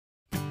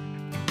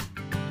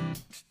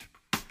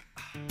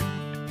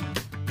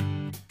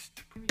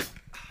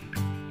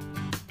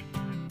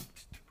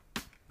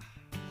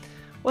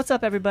What's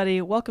up,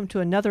 everybody? Welcome to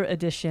another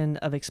edition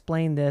of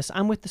Explain This.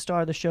 I'm with the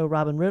star of the show,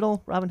 Robin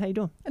Riddle. Robin, how you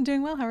doing? I'm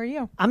doing well. How are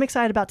you? I'm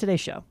excited about today's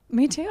show.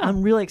 Me too.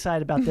 I'm really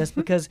excited about this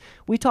because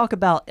we talk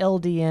about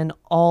LDN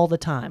all the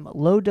time,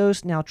 low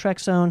dose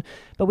naltrexone,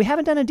 but we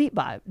haven't done a deep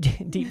dive.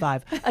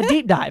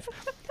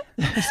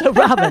 So,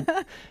 Robin,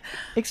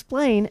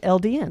 explain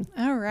LDN.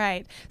 All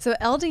right. So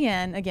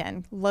LDN,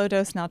 again, low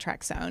dose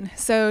naltrexone.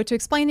 So to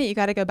explain it, you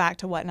got to go back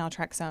to what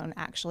naltrexone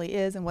actually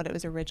is and what it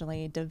was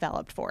originally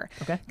developed for.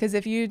 Okay. Because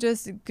if you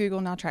just Google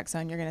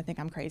naltrexone, you're going to think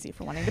I'm crazy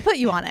for wanting to put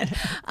you on it.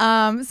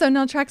 So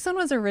naltrexone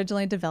was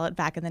originally developed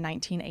back in the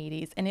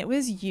 1980s, and it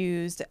was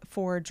used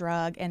for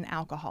drug and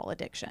alcohol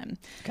addiction.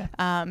 Okay.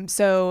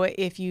 So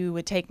if you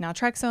would take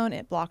naltrexone,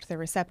 it blocked the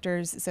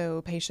receptors,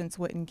 so patients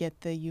wouldn't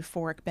get the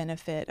euphoric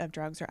benefit of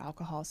drugs or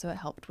alcohol, so it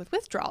helped with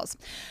withdrawals.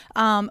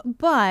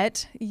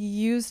 But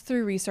used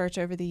through research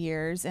over the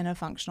years in a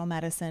functional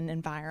medicine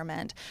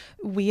environment,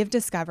 we have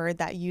discovered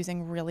that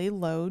using really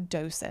low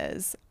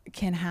doses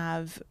can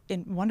have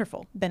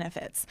wonderful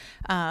benefits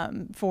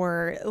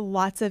for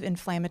lots of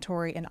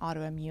inflammatory and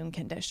autoimmune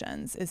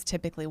conditions is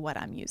typically what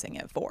I'm using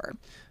it for.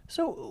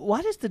 So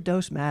why does the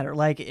dose matter?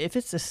 Like, if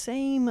it's the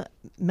same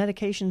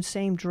medication,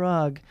 same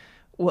drug,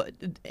 but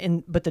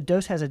the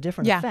dose has a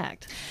different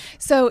effect.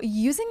 So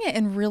using it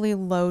in really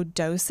low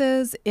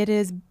doses, it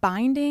is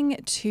binding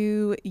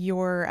to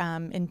your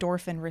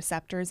endorphin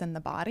receptors in the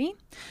body.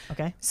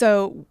 Okay.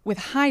 So with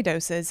high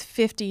doses,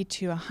 50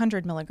 to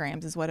 100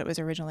 milligrams is what it was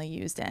originally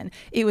used in.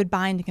 It would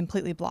bind and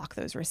completely block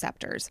those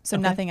receptors, so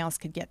nothing else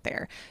could get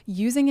there.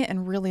 Using it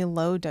in really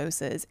low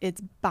doses,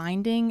 it's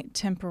binding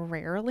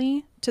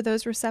temporarily to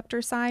those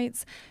receptor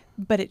sites,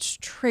 but it's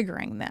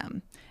triggering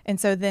them. And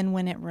so then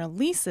when it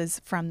releases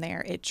from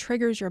there, it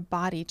triggers your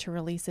body to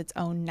release its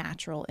own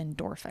natural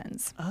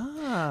endorphins.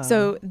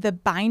 So the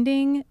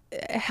binding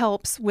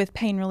helps with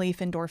pain relief,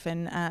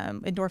 endorphin.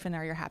 Endorphin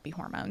are your happy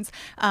hormones.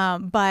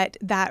 But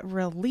that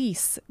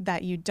release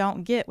that you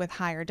don't get with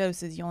higher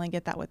doses, you only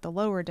get that with the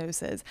lower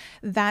doses,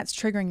 that's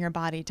triggering your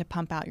body to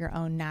pump out your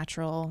own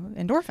natural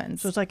endorphins.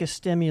 So it's like a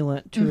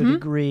stimulant to a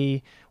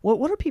degree.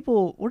 What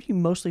are you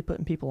mostly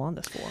putting people on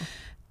this for?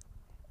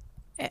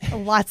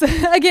 Lots of,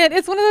 again,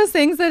 it's one of those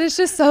things that is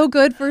just so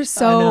good for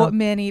so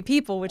many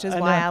people, which is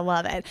why I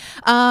love it.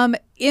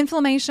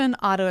 Inflammation,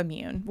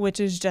 autoimmune,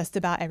 which is just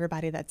about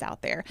everybody that's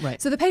out there.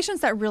 Right. So the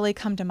patients that really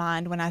come to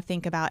mind when I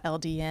think about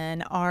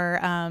LDN are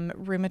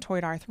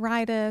rheumatoid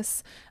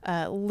arthritis,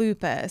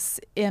 lupus,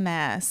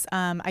 MS.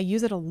 I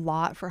use it a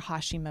lot for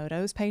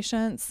Hashimoto's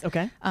patients.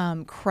 Okay.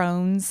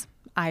 Crohn's,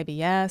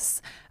 IBS.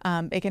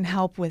 It can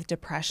help with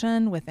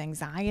depression, with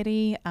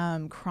anxiety,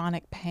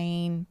 chronic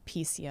pain,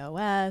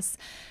 PCOS.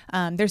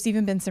 There's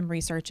even been some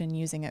research in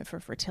using it for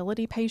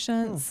fertility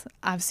patients.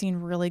 I've seen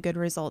really good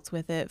results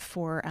with it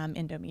for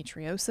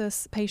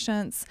endometriosis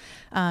patients,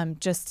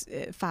 just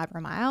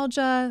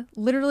fibromyalgia,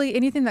 literally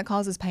anything that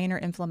causes pain or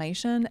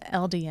inflammation,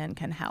 LDN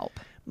can help.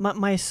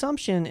 My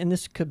assumption, and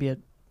this could be a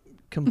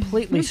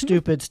completely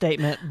stupid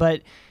statement,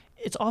 but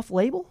it's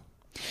off-label?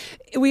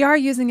 We are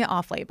using it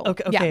off-label.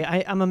 Okay.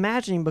 Yeah. I'm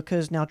imagining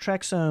because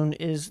naltrexone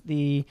is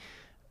the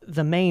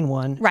main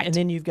one, right? And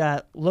then you've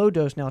got low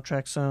dose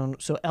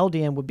naltrexone, so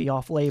LDN would be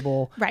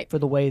off-label, right, for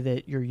the way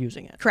that you're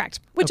using it. Correct,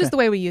 which is the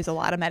way we use a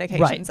lot of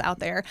medications out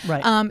there.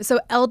 Right. So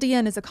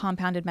LDN is a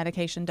compounded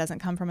medication, doesn't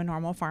come from a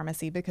normal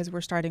pharmacy because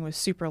we're starting with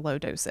super low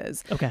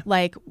doses. Okay.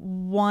 Like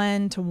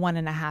 1 to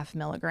 1.5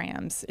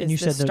 milligrams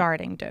is the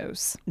starting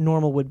dose.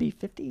 Normal would be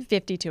 50?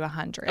 50 to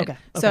 100. Okay.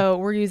 So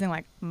we're using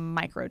like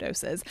micro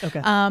doses.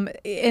 Okay.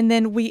 And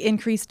then we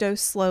increase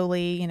dose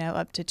slowly,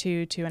 up to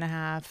 2,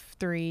 2.5,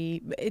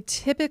 3.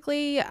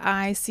 Typically,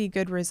 I see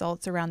good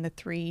results around the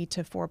 3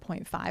 to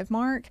 4.5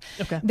 mark.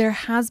 Okay. There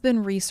has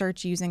been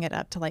research using it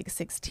up to like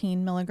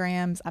 16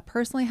 milligrams. I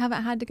personally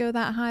haven't had to go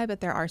that high, but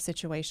there are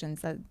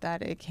situations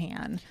that it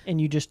can.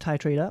 And you just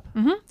titrate up?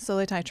 Mm-hmm.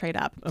 Slowly titrate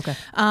up. Okay.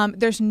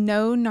 There's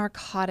no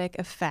narcotic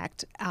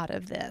effect out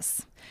of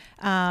this.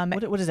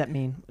 What does that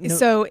mean?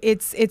 So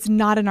it's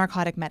not a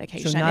narcotic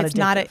medication. So it's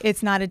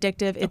not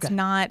addictive. It's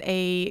not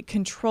a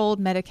controlled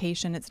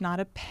medication. It's not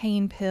a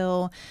pain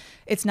pill.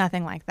 It's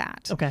nothing like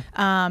that. Okay.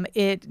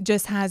 It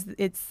just has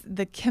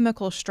the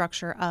chemical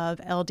structure of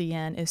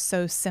LDN is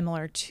so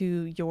similar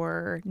to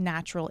your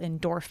natural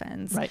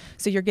endorphins. Right.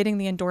 So you're getting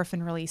the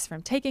endorphin release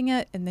from taking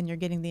it, and then you're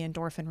getting the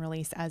endorphin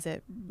release as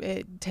it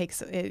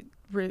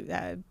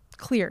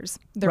clears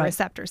the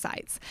receptor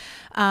sites.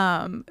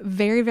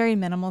 Very, very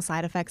minimal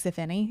side effects, if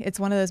any. It's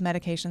one of those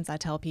medications I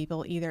tell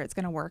people either it's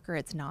going to work or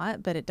it's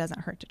not, but it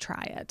doesn't hurt to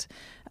try it.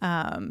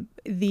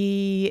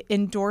 The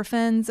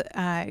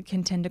endorphins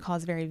can tend to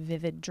cause very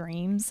vivid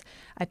dreams.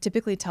 I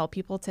typically tell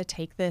people to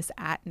take this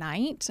at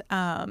night.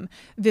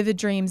 Vivid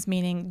dreams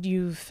meaning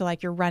you feel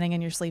like you're running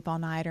in your sleep all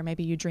night, or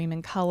maybe you dream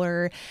in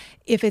color.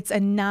 If it's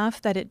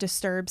enough that it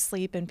disturbs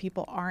sleep and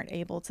people aren't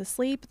able to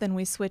sleep, then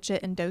we switch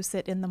it and dose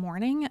it in the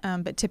morning.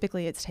 But typically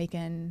it's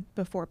taken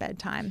before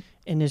bedtime.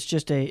 And it's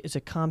just it's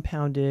a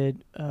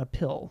compounded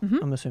pill,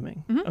 I'm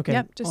assuming. Okay.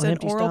 Yep, just on an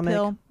empty oral stomach.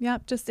 pill.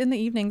 Yep, just in the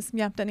evenings.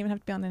 Yep, doesn't even have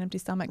to be on an empty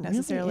stomach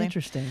necessarily. Really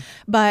interesting.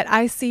 But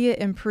I see it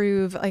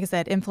improve, like I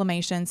said,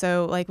 inflammation.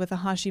 So like with a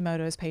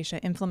Hashimoto's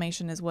patient,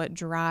 inflammation is what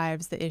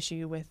drives the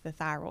issue with the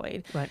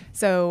thyroid. Right.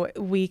 So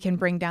we can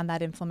bring down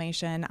that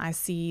inflammation. I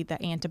see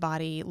the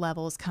antibody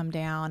levels come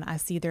down. I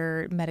see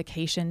their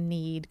medication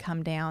need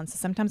come down. So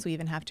sometimes we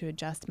even have to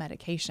adjust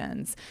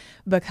medications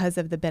because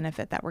of the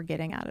benefit that we're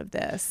getting out of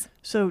this.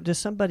 So does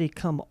somebody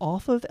come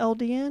off of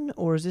LDN,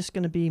 or is this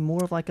going to be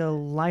more of like a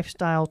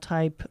lifestyle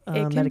type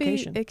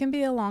medication? It can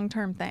be a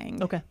long-term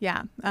thing. Okay.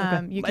 Yeah.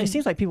 It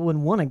seems like people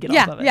wouldn't want to get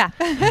off of it. Yeah.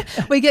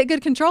 We get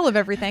good control of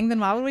everything, then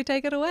why would we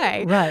take it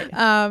away? Right.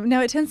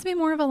 No, it tends to be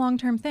more of a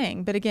long-term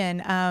thing. But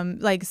again,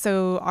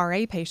 so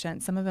RA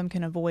patients, some of them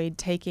can avoid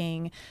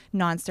taking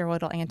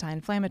non-steroidal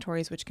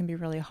anti-inflammatories, which can be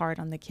really hard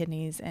on the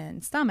kidneys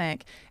and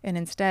stomach, and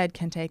instead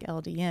can take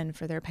LDN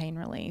for their pain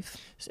relief.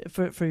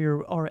 For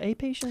your RA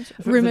patients?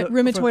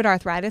 Rheumatoid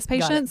arthritis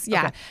patients,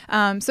 yeah.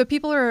 Okay. So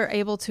people are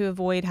able to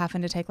avoid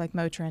having to take like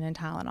Motrin and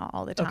Tylenol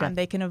all the time. Okay.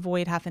 They can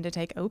avoid having to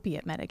take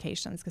opiate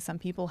medications because some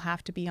people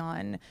have to be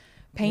on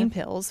pain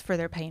pills for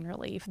their pain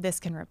relief. This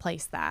can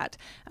replace that.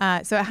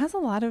 So it has a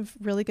lot of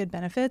really good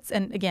benefits.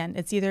 And again,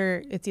 it's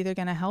either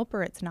going to help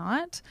or it's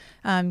not.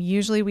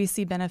 Usually we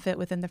see benefit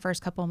within the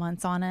first couple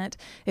months on it.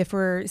 If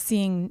we're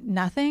seeing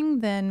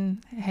nothing,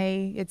 then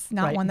hey, it's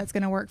not one that's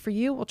going to work for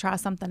you. We'll try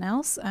something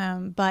else.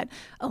 But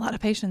a lot of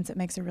patients, it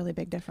makes a really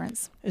big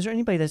difference. Is there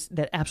anybody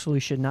that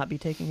absolutely should not be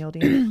taking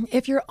LDN?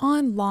 If you're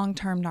on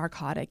long-term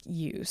narcotic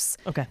use,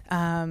 okay,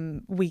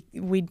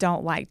 we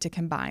don't like to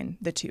combine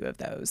the two of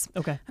those.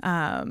 Okay.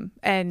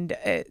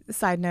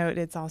 Side note,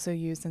 it's also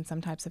used in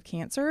some types of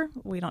cancer.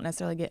 We don't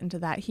necessarily get into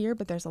that here,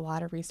 but there's a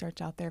lot of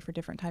research out there for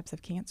different types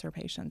of cancer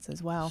patients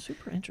as well.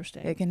 Super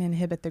interesting. It can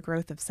inhibit the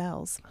growth of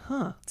cells.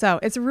 Huh. So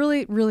it's a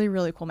really, really,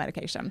 really cool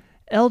medication.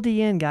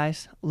 LDN,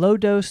 guys. Low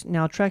dose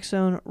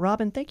naltrexone.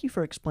 Robin, thank you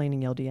for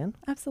explaining LDN.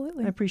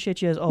 Absolutely. I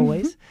appreciate you as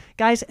always.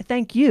 Guys,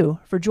 thank you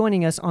for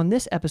joining us on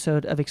this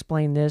episode of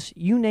Explain This.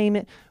 You name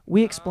it,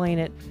 we explain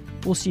it.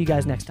 We'll see you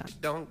guys next time.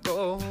 Don't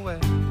go away.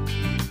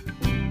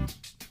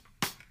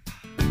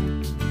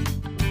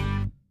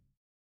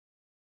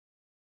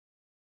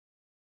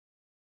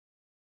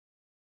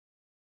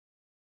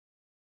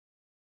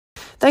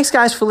 Thanks,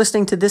 guys, for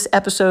listening to this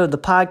episode of the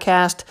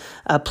podcast.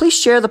 Please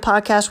share the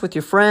podcast with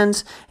your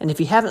friends. And if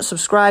you haven't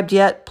subscribed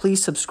yet,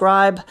 please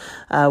subscribe.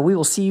 We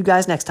will see you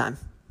guys next time.